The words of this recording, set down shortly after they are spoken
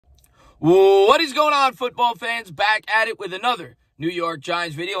What is going on, football fans? Back at it with another New York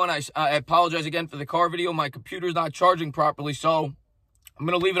Giants video, and I apologize again for the car video. My computer's not charging properly, so I'm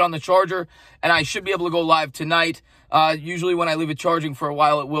going to leave it on the charger, and I should be able to go live tonight. Usually when I leave it charging for a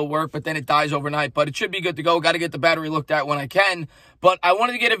while, it will work, but then it dies overnight. But it should be good to go. Got to get the battery looked at when I can. But I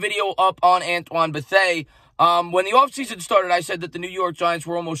wanted to get a video up on Antoine Bethea. When the offseason started, I said that the New York Giants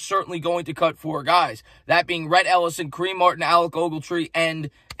were almost certainly going to cut 4 guys. That being Rhett Ellison, Kareem Martin, Alec Ogletree,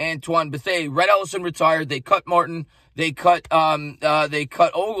 and Antoine Bethea. Rhett Ellison retired. They cut Martin. They cut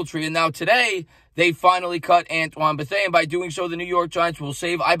Ogletree. And now today, they finally cut Antoine Bethea. And by doing so, the New York Giants will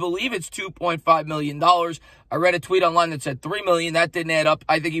save, I believe it's $2.5 million. I read a tweet online that said $3 million. That didn't add up.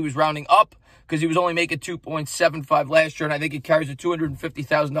 I think he was rounding up, because he was only making $2.75 last year, and I think it carries a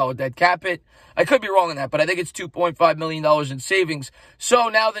 $250,000 dead cap hit. I could be wrong on that, but I think it's $2.5 million in savings. So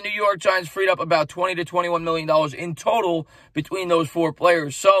now the New York Giants freed up about $20 to $21 million in total between those 4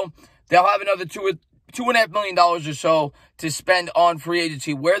 players. So they'll have another $2.5 million or so to spend on free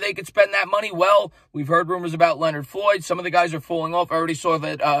agency. Where they could spend that money? Well, we've heard rumors about Leonard Floyd. Some of the guys are falling off. I already saw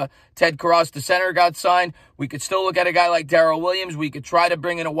that Ted Karras, the center, got signed. We could still look at a guy like Darrell Williams. We could try to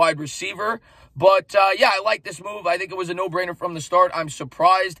bring in a wide receiver. But, yeah, I like this move. I think it was a no-brainer from the start. I'm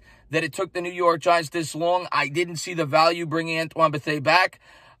surprised that it took the New York Giants this long. I didn't see the value bringing Antoine Bethea back.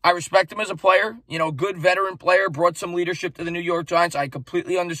 I respect him as a player, good veteran player, brought some leadership to the New York Giants. I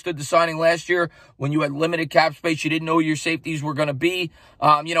completely understood the signing last year when you had limited cap space. You didn't know who your safeties were going to be.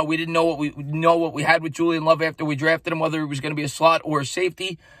 We didn't know what we had with Julian Love after we drafted him, whether it was going to be a slot or a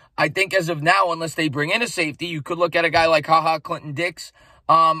safety. I think as of now, unless they bring in a safety, you could look at a guy like Clinton Dix.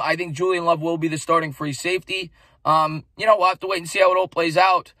 I think Julian Love will be the starting free safety. We'll have to wait and see how it all plays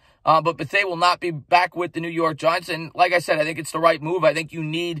out. But Bethea will not be back with the New York Giants. And like I said, I think it's the right move. I think you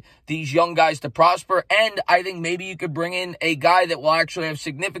need these young guys to prosper. And I think maybe you could bring in a guy that will actually have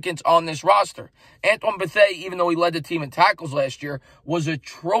significance on this roster. Antoine Bethea, even though he led the team in tackles last year, was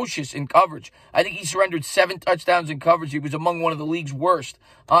atrocious in coverage. I think he surrendered 7 touchdowns in coverage. He was among one of the league's worst.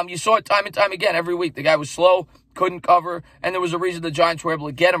 You saw it time and time again every week. The guy was slow, couldn't cover, and there was a reason the Giants were able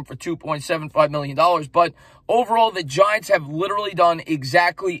to get him for $2.75 million. But overall, the Giants have literally done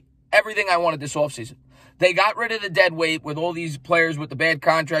exactly everything I wanted this offseason. They got rid of the dead weight with all these players with the bad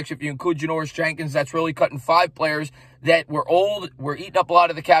contracts. If you include Janoris Jenkins, that's really cutting 5 players that were old, were eating up a lot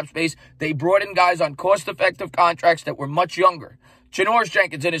of the cap space. They brought in guys on cost-effective contracts that were much younger. Janoris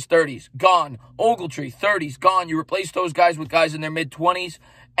Jenkins in his 30s, gone. Ogletree, 30s, gone. You replace those guys with guys in their mid-20s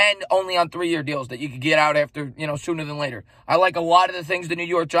and only on 3-year deals that you could get out after, sooner than later. I like a lot of the things the New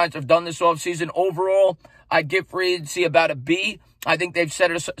York Giants have done this offseason. Overall, I'd give free agency about a B. I think they've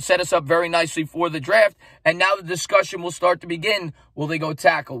set us up very nicely for the draft, and now the discussion will start to begin. Will they go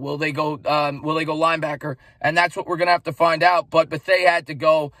tackle? Will they go linebacker? And that's what we're going to have to find out. But Bethea had to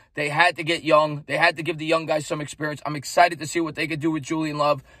go. They had to get young. They had to give the young guys some experience. I'm excited to see what they could do with Julian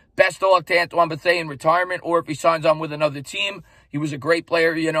Love. Best of luck to Antoine Bethea in retirement, or if he signs on with another team. He was a great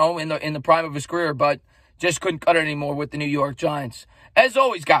player, in the prime of his career, but just couldn't cut it anymore with the New York Giants. As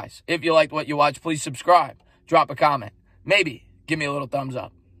always, guys, if you liked what you watched, please subscribe. Drop a comment. Maybe give me a little thumbs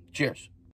up. Cheers.